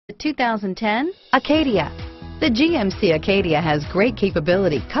2010 Acadia. The GMC Acadia has great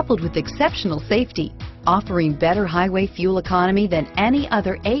capability coupled with exceptional safety, offering better highway fuel economy than any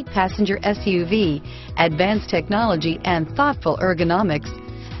other 8-passenger SUV, advanced technology, and thoughtful ergonomics.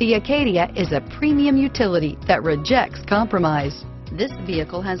 The Acadia is a premium utility that rejects compromise. This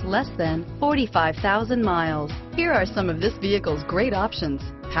vehicle has less than 45,000 miles. Here are some of this vehicle's great options: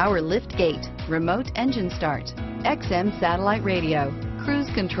 power lift gate, remote engine start, XM satellite radio, cruise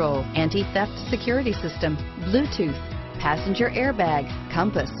control, anti-theft security system, Bluetooth, passenger airbag,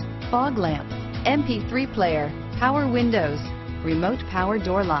 compass, fog lamps, MP3 player, power windows, remote power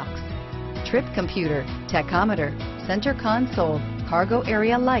door locks, trip computer, tachometer, center console, cargo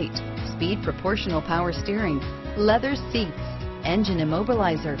area light, speed proportional power steering, leather seats, engine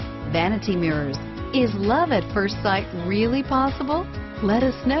immobilizer, vanity mirrors. Is love at first sight really possible? Let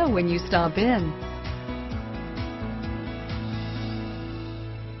us know when you stop in.